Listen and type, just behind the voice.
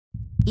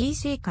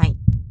Isekai.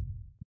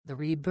 The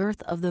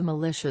Rebirth of the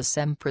Malicious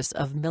Empress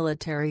of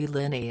Military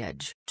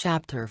Lineage.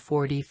 Chapter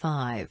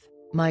 45.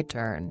 My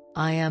turn.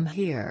 I am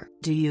here.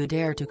 Do you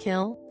dare to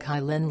kill?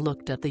 Qian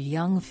looked at the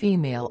young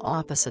female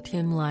opposite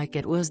him like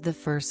it was the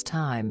first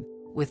time,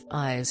 with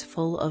eyes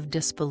full of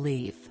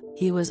disbelief.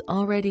 He was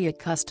already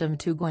accustomed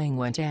to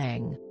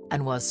Guangwentang,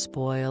 and was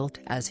spoiled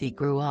as he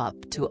grew up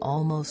to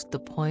almost the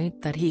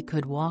point that he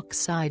could walk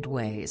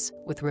sideways.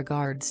 With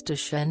regards to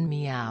Shen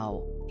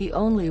Miao, he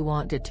only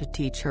wanted to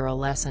teach her a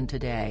lesson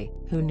today.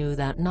 Who knew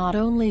that not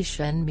only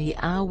Shen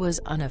Miao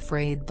was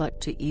unafraid but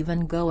to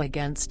even go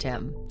against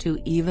him? To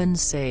even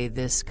say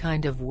this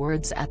kind of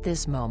words at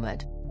this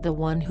moment, the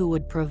one who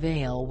would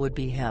prevail would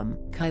be him.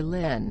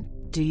 Qian,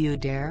 do you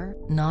dare?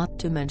 Not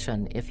to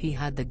mention if he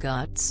had the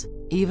guts.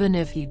 Even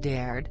if he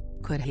dared,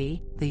 could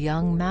he? The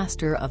young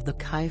master of the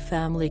Kai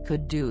family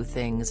could do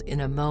things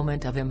in a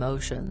moment of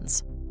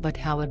emotions, but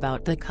how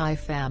about the Kai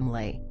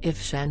family?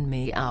 If Shen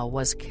Miao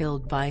was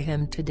killed by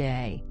him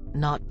today,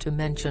 not to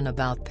mention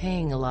about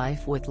paying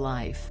life with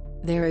life,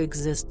 there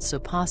exists a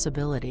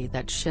possibility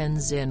that Shen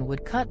Xin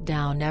would cut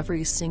down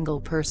every single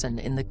person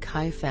in the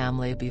Kai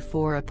family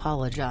before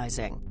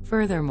apologizing.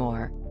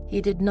 Furthermore, he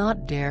did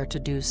not dare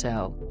to do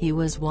so. He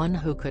was one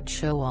who could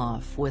show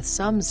off with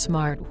some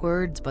smart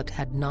words but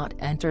had not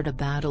entered a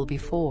battle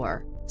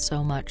before,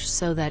 so much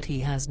so that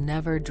he has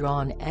never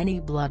drawn any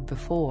blood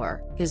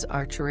before. His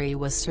archery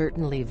was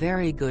certainly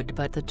very good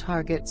but the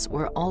targets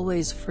were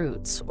always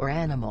fruits or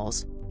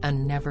animals,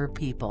 and never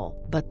people.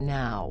 But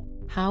now,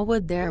 how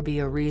would there be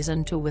a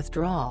reason to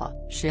withdraw?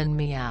 Shen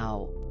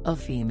Miao, a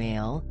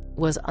female,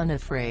 was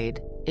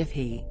unafraid. If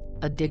he,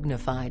 a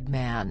dignified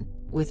man,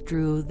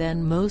 withdrew,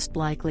 then most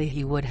likely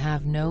he would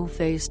have no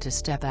face to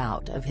step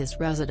out of his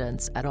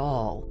residence at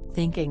all.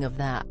 Thinking of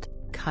that,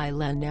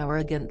 Qian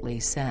arrogantly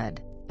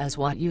said, "As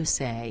what you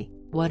say,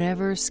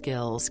 whatever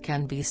skills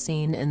can be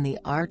seen in the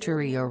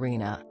archery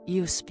arena."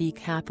 You speak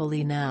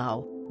happily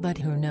now, but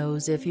who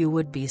knows if you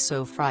would be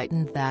so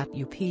frightened that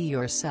you pee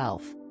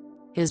yourself.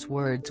 His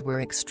words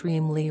were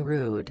extremely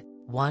rude.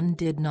 One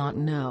did not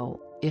know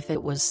if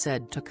it was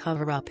said to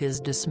cover up his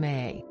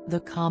dismay. The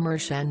calmer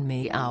Shen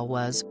Miao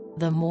was,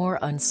 the more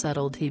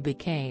unsettled he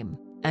became,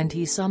 and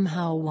he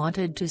somehow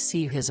wanted to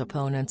see his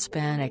opponent's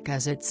panic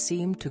as it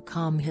seemed to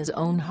calm his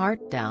own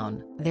heart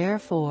down.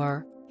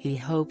 Therefore, he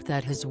hoped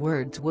that his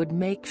words would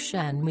make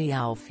Shen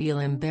Miao feel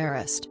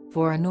embarrassed.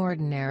 For an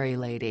ordinary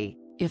lady,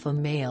 if a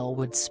male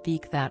would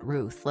speak that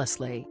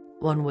ruthlessly,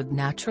 one would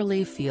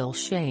naturally feel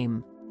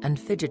shame, and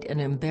fidget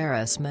in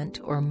embarrassment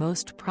or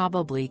most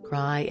probably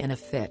cry in a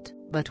fit.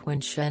 But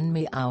when Shen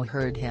Miao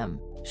heard him,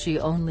 she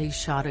only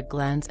shot a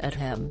glance at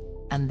him,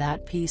 and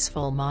that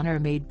peaceful manner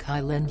made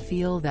Qian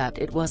feel that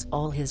it was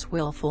all his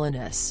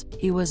willfulness.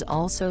 He was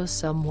also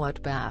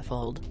somewhat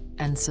baffled,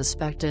 and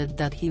suspected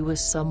that he was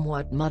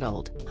somewhat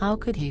muddled. How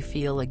could he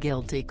feel a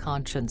guilty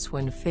conscience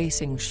when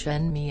facing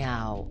Shen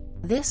Miao?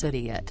 This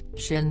idiot.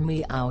 Shen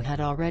Miao had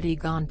already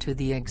gone to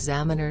the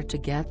examiner to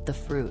get the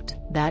fruit.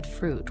 That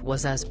fruit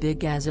was as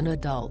big as an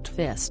adult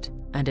fist,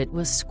 and it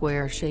was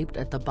square-shaped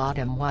at the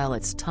bottom while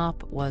its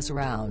top was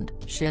round.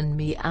 Shen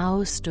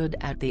Miao stood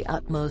at the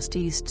utmost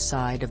east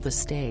side of the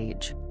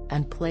stage,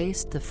 and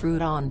placed the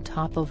fruit on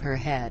top of her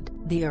head.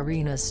 The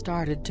arena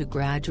started to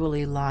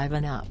gradually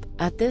liven up.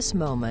 At this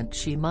moment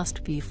she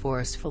must be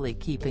forcefully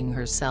keeping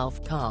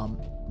herself calm,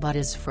 but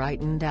is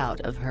frightened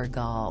out of her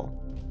gall.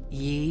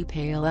 Yi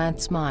Peilan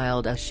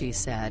smiled as she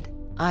said,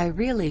 "I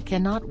really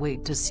cannot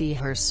wait to see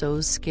her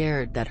so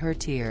scared that her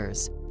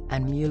tears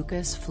and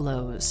mucus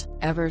flows."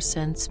 Ever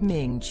since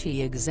Ming-Chi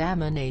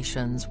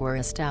examinations were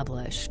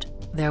established,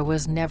 there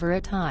was never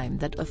a time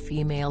that a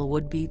female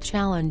would be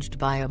challenged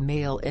by a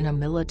male in a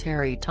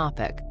military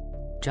topic.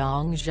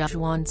 Zhang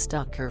Zhejuan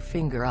stuck her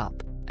finger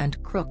up,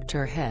 and crooked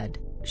her head.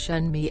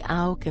 Shen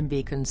Miao can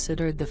be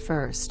considered the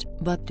first,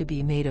 but to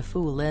be made a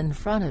fool in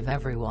front of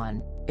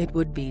everyone, it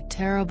would be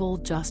terrible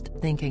just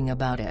thinking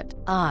about it.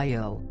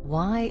 Ayo,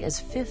 why is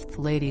Fifth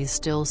Lady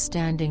still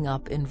standing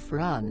up in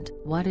front?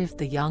 What if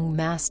the young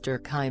master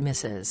Kai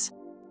misses?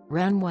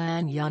 Ren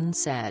Wan Yun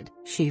said.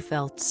 She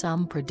felt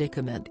some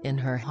predicament in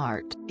her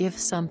heart. If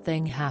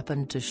something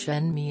happened to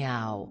Shen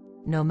Miao,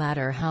 no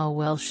matter how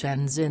well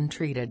Shen Xin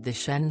treated the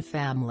Shen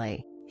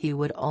family, he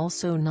would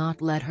also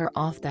not let her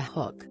off the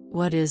hook.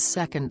 What is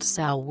Second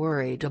Sao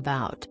worried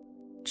about?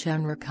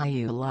 Chen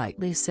Rikayu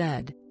lightly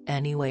said.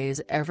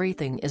 Anyways,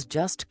 everything is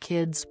just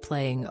kids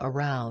playing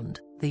around.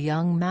 The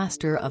young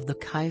master of the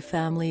Kai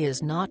family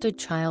is not a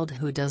child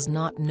who does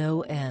not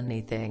know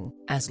anything.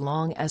 As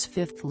long as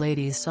Fifth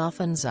Lady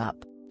softens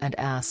up, and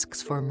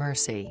asks for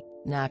mercy,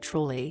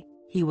 naturally,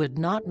 he would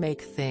not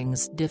make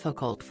things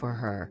difficult for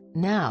her.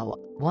 Now,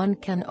 one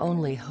can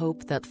only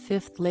hope that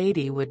Fifth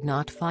Lady would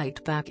not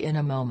fight back in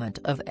a moment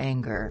of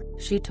anger.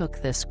 She took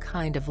this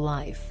kind of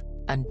life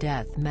and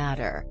death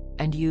matter,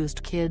 and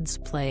used kids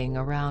playing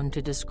around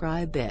to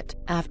describe it.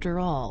 After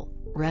all,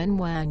 Ren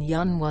Wan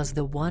Yun was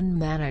the one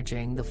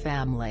managing the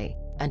family,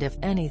 and if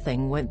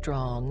anything went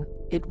wrong,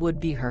 it would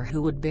be her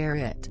who would bear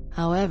it.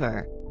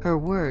 However, Her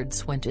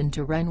words went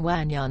into Ren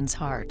Wanyan's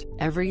heart.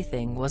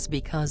 Everything was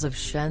because of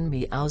Shen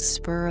Miao's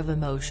spur of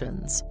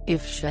emotions.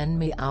 If Shen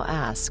Miao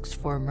asked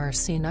for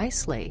mercy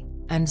nicely,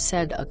 and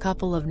said a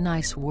couple of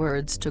nice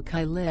words to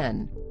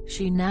Kailin,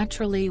 she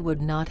naturally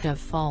would not have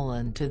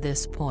fallen to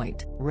this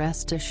point.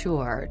 Rest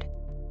assured.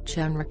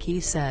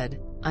 Chenriki said,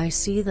 I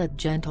see that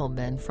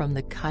gentlemen from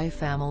the Kai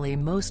family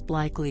most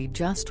likely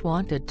just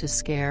wanted to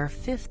scare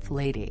Fifth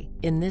Lady.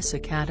 In this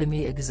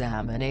academy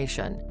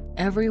examination,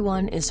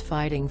 everyone is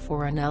fighting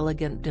for an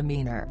elegant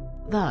demeanor,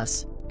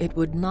 thus, it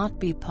would not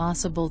be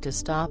possible to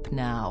stop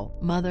now.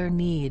 Mother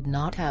need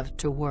not have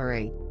to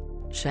worry.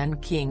 Shen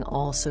King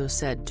also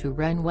said to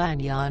Ren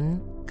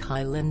Wanyan,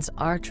 Kailin's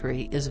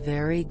archery is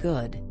very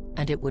good,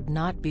 and it would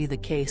not be the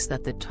case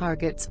that the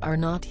targets are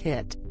not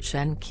hit.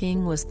 Shen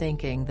King was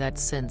thinking that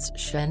since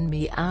Shen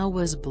Miao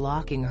was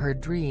blocking her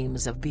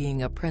dreams of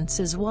being a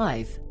prince's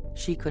wife,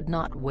 she could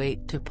not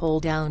wait to pull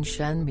down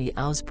Shen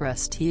Miao's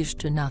prestige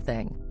to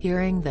nothing.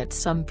 Hearing that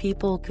some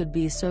people could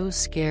be so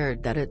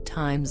scared that at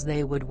times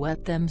they would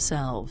wet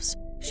themselves,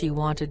 she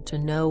wanted to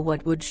know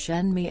what would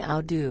Shen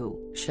Miao do.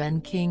 Shen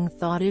King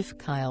thought if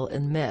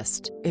Kailin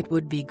missed, it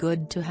would be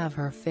good to have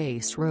her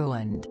face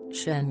ruined.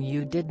 Shen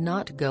Yu did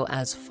not go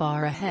as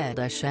far ahead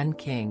as Shen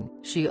King.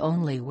 She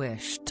only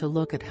wished to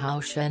look at how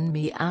Shen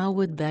Miao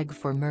would beg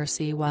for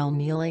mercy while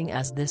kneeling,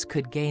 as this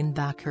could gain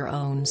back her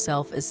own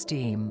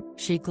self-esteem.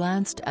 She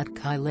glanced at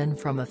Kailin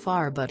from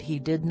afar, but he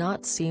did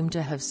not seem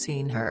to have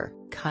seen her.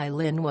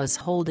 Kailin was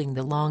holding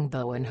the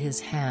longbow in his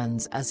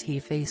hands as he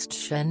faced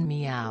Shen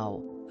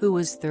Miao, who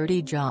was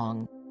 30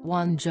 zhang,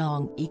 1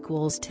 zhang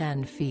equals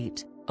 10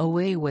 feet,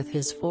 away, with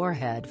his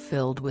forehead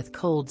filled with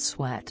cold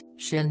sweat.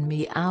 Shen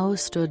Miao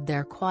stood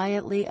there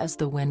quietly as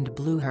the wind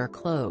blew her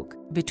cloak.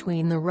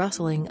 Between the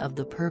rustling of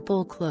the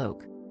purple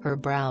cloak, her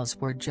brows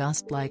were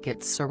just like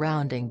its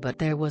surrounding, but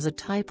there was a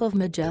type of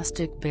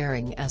majestic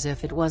bearing, as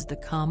if it was the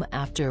calm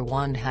after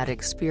one had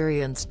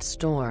experienced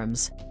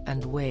storms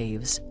and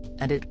waves,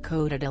 and it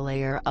coated a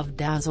layer of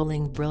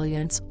dazzling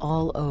brilliance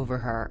all over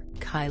her.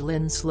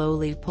 Kailin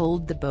slowly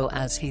pulled the bow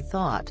as he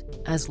thought,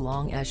 as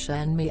long as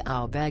Shen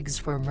Miao begs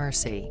for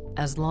mercy,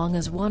 as long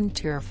as one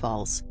tear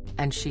falls,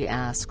 and she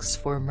asks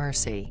for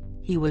mercy,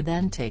 he would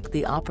then take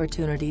the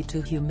opportunity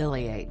to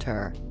humiliate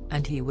her,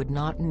 and he would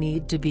not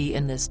need to be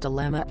in this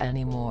dilemma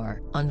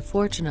anymore.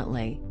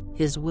 Unfortunately,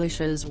 his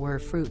wishes were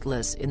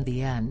fruitless in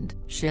the end.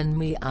 Shen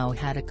Miao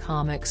had a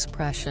calm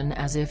expression,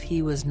 as if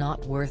he was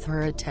not worth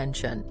her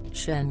attention.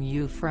 Shen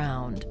Yu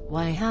frowned.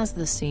 Why has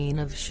the scene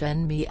of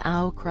Shen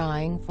Miao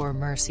crying for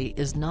mercy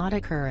is not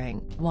occurring?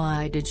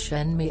 Why did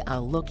Shen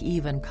Miao look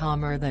even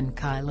calmer than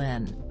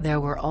Kailin?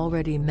 There were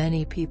already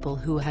many people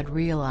who had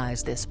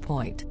realized this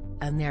point,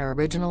 and their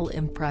original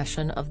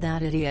impression of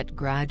that idiot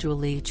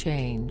gradually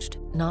changed.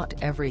 Not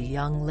every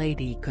young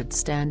lady could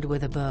stand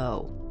with a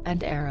bow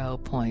and arrow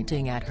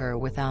pointing at her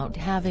without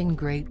having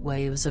great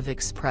waves of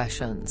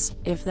expressions.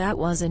 If that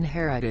was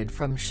inherited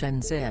from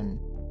Shenzhen,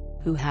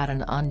 who had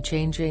an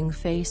unchanging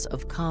face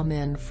of calm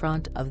in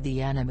front of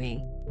the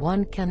enemy,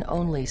 one can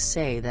only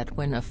say that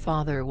when a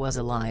father was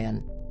a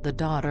lion, the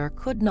daughter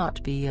could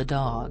not be a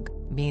dog.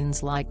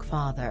 Means like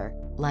father,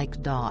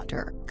 like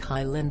daughter.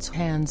 Kailin's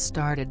hands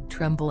started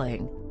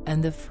trembling,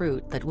 and the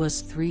fruit that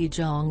was 3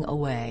 zhang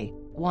away,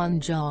 1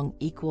 zhang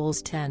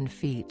equals 10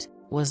 feet,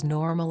 was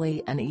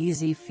normally an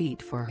easy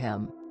feat for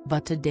him,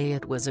 but today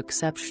it was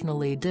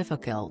exceptionally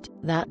difficult.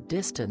 That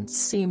distance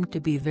seemed to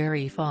be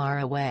very far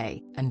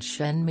away, and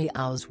Shen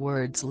Miao's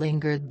words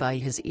lingered by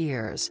his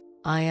ears.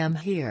 I am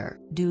here.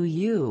 Do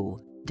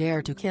you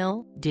dare to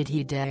kill? Did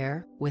he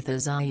dare? With a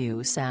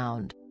Ziyu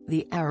sound,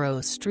 the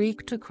arrow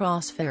streaked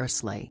across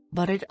fiercely,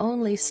 but it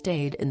only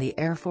stayed in the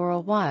air for a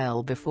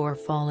while before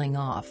falling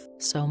off,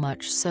 so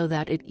much so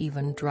that it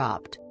even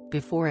dropped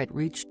before it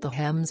reached the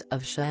hems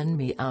of Shen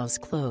Miao's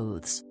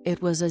clothes.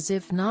 It was as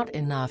if not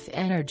enough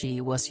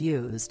energy was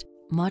used,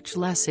 much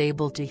less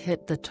able to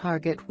hit the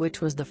target,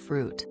 which was the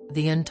fruit.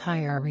 The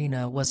entire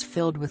arena was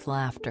filled with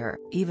laughter.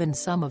 Even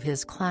some of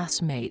his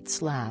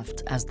classmates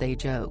laughed as they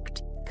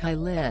joked.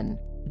 Kailin,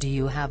 do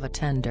you have a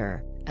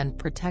tender and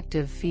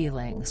protective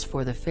feelings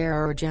for the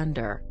fairer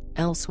gender?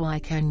 Else why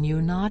can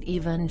you not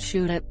even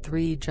shoot at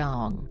 3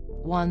 zhang?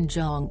 1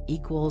 zhang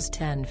equals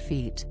 10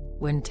 feet,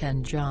 when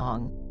 10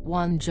 zhang,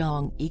 1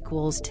 zhang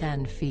equals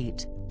 10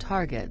 feet,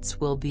 targets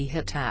will be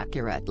hit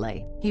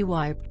accurately. He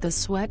wiped the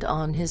sweat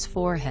on his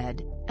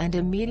forehead, and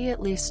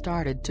immediately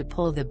started to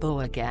pull the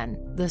bow again.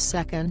 The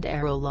second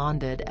arrow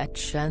landed at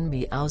Shen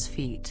Miao's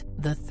feet.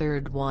 The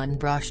third one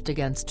brushed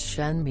against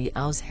Shen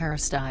Miao's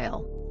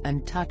hairstyle,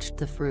 and touched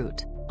the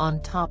fruit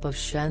on top of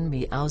Shen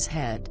Miao's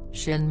head.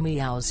 Shen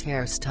Miao's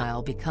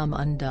hairstyle became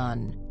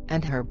undone,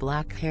 and her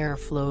black hair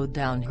flowed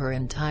down her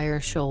entire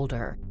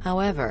shoulder.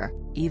 However,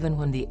 even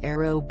when the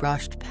arrow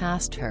brushed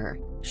past her,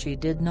 she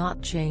did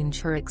not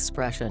change her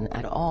expression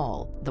at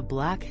all. The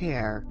black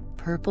hair,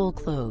 purple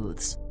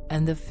clothes,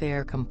 and the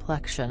fair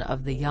complexion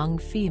of the young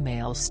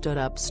female stood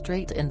up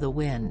straight in the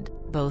wind.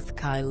 Both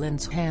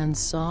Kailin's hands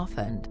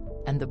softened,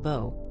 and the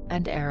bow,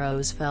 and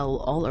arrows fell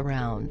all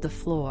around the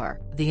floor.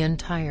 The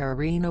entire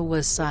arena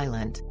was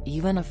silent.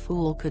 Even a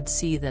fool could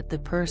see that the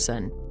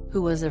person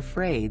who was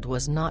afraid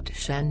was not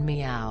Shen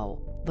Miao,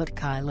 but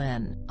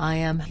Kailin. "I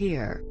am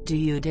here. Do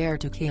you dare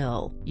to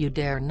kill?" "You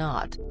dare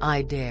not."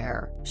 "I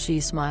dare." She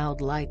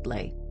smiled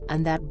lightly,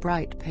 and that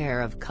bright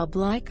pair of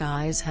cub-like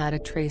eyes had a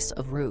trace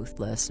of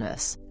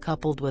ruthlessness.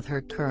 Coupled with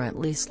her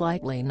currently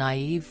slightly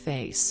naive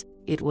face,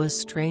 it was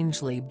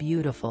strangely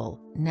beautiful.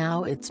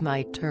 "Now it's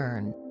my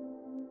turn."